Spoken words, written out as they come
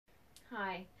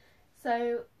Hi.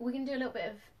 So we're going to do a little bit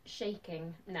of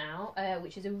shaking now,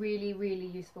 which is a really, really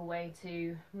useful way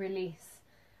to release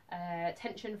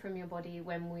tension from your body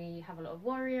when we have a lot of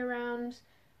worry around.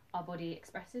 Our body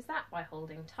expresses that by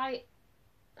holding tight,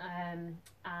 and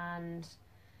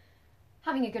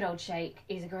having a good old shake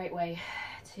is a great way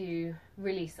to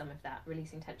release some of that.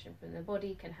 Releasing tension from the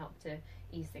body can help to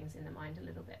ease things in the mind a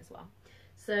little bit as well.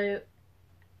 So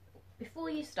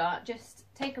before you start, just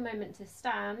take a moment to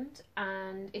stand,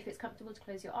 and if it's comfortable to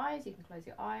close your eyes, you can close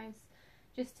your eyes,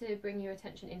 just to bring your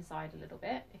attention inside a little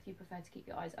bit. If you prefer to keep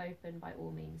your eyes open, by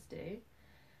all means do.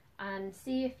 And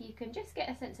see if you can just get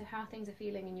a sense of how things are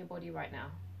feeling in your body right now.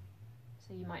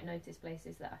 So you might notice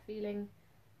places that are feeling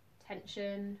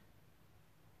tension.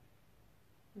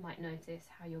 You might notice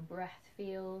how your breath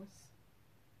feels.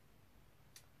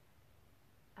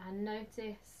 And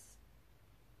notice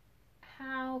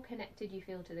how connected you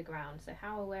feel to the ground. So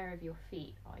how aware of your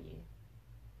feet are you?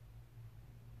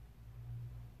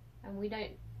 And we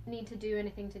don't need to do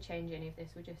anything to change any of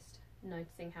this. We're just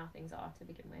noticing how things are to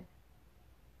begin with.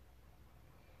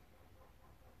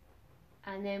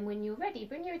 And then when you're ready,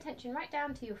 bring your attention right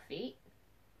down to your feet,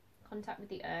 contact with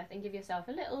the earth, and give yourself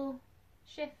a little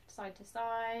shift side to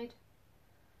side.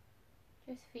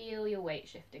 Just feel your weight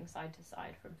shifting side to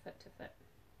side from foot to foot.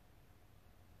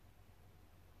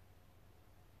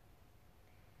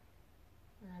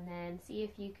 And then see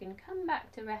if you can come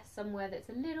back to rest somewhere that's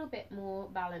a little bit more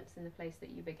balanced in the place that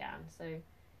you began, so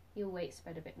your weight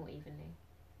spread a bit more evenly.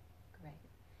 Great.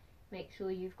 Make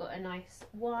sure you've got a nice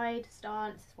wide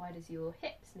stance, as wide as your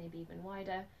hips, maybe even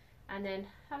wider, and then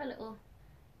have a little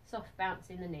soft bounce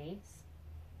in the knees.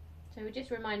 So we're just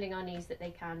reminding our knees that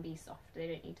they can be soft, they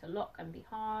don't need to lock and be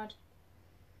hard.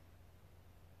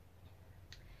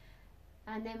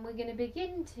 And then we're going to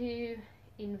begin to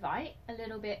invite a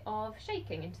little bit of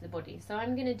shaking into the body. So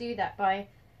I'm going to do that by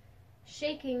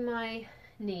shaking my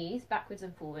knees backwards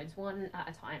and forwards, one at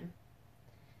a time.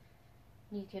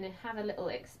 You can have a little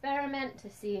experiment to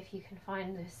see if you can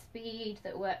find the speed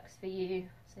that works for you,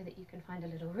 so that you can find a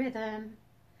little rhythm.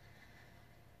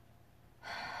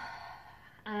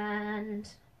 And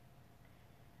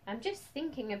I'm just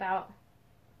thinking about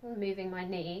moving my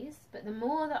knees, but the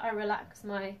more that I relax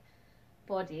my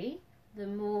body, the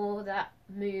more that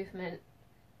movement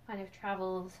kind of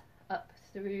travels up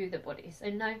through the body. So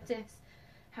notice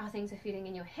how things are feeling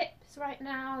in your hips right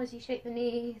now as you shake the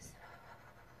knees.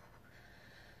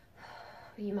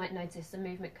 You might notice some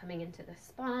movement coming into the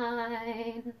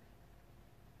spine.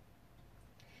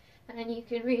 And you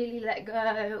can really let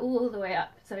go all the way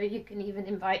up. So you can even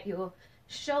invite your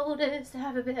shoulders to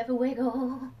have a bit of a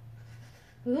wiggle.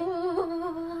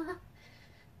 Ooh.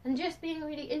 And just being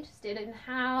really interested in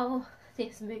how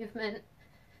this movement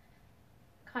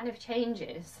kind of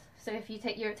changes. So if you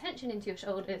take your attention into your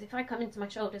shoulders, if I come into my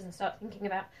shoulders and start thinking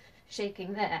about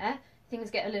shaking there,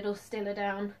 things get a little stiller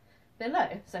down below.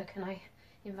 So can I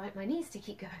invite my knees to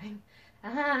keep going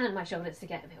and my shoulders to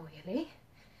get a bit wiggly?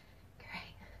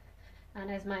 Great. And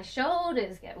as my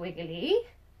shoulders get wiggly,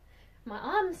 my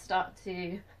arms start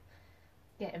to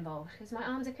get involved because my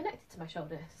arms are connected to my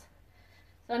shoulders.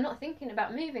 So I'm not thinking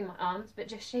about moving my arms, but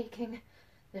just shaking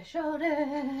the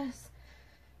shoulders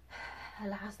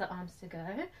allows the arms to go.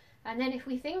 And then if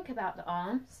we think about the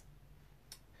arms,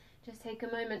 just take a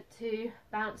moment to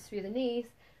bounce through the knees.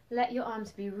 Let your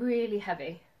arms be really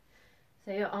heavy.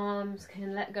 So your arms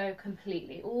can let go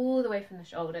completely, all the way from the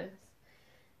shoulders.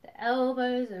 The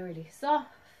elbows are really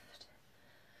soft.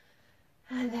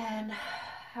 And then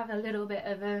have a little bit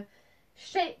of a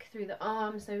shake through the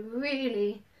arms. So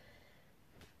really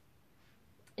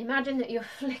imagine that you're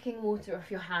flicking water off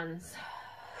your hands.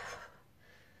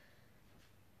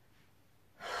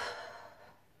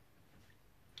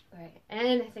 Great.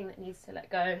 Anything that needs to let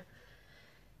go,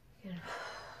 you can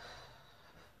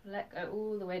let go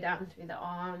all the way down through the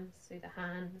arms, through the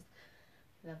hands.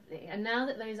 Lovely. And now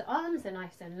that those arms are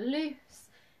nice and loose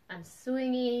and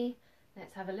swingy,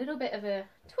 let's have a little bit of a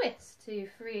twist to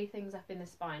free things up in the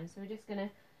spine. So we're just going to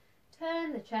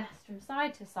turn the chest from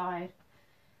side to side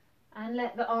and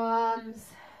let the arms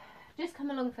just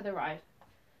come along for the ride.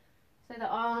 So the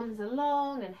arms are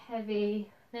long and heavy.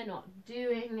 They're not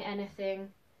doing anything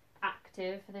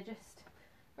active. They're just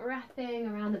wrapping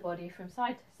around the body from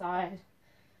side to side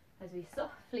as we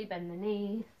softly bend the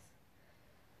knees.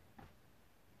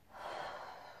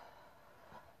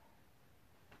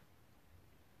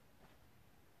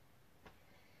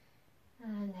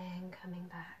 And then coming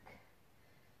back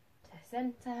to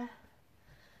center.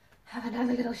 Have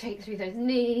another little shake through those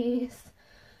knees.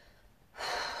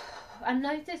 And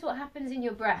notice what happens in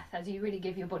your breath as you really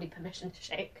give your body permission to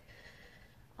shake.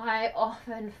 I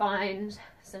often find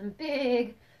some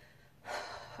big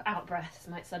out breaths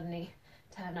might suddenly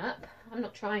turn up. I'm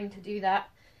not trying to do that,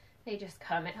 they just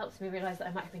come. It helps me realise that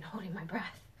I might have been holding my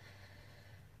breath.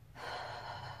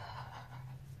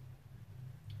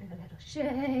 And a little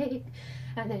shake,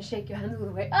 and then shake your hands all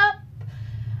the way up.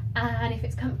 And if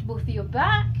it's comfortable for your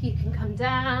back, you can come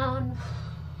down,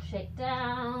 shake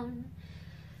down,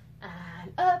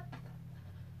 and up,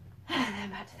 and then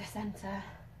back to the centre.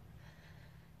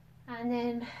 And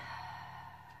then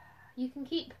you can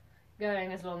keep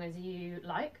going as long as you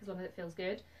like, as long as it feels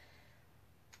good.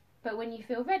 But when you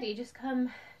feel ready, just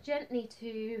come gently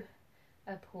to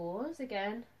a pause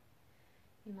again.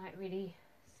 You might really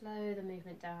slow the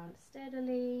movement down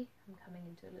steadily. I'm coming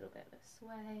into a little bit of a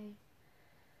sway.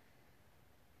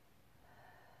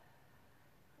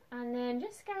 And then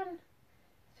just scan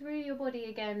through your body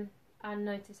again and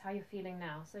notice how you're feeling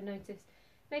now. So notice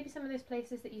maybe some of those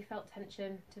places that you felt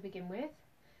tension to begin with.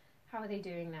 How are they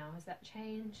doing now? Has that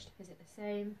changed? Is it the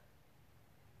same?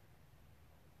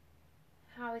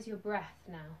 How is your breath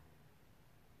now?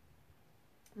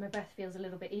 My breath feels a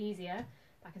little bit easier.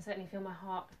 I can certainly feel my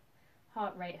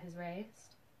heart rate has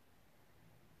raised.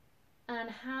 And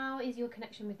how is your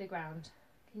connection with the ground?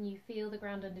 Can you feel the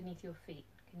ground underneath your feet?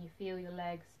 Can you feel your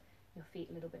legs, your feet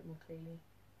a little bit more clearly?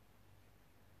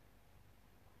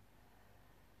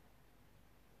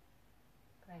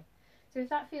 Great. So if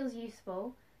that feels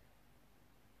useful,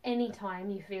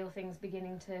 anytime you feel things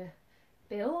beginning to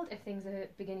build, if things are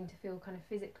beginning to feel kind of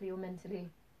physically or mentally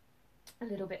a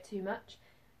little bit too much,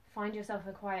 find yourself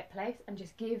a quiet place and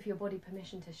just give your body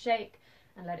permission to shake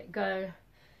and let it go.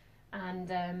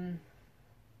 And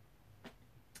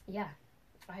yeah,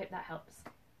 I hope that helps.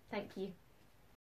 Thank you.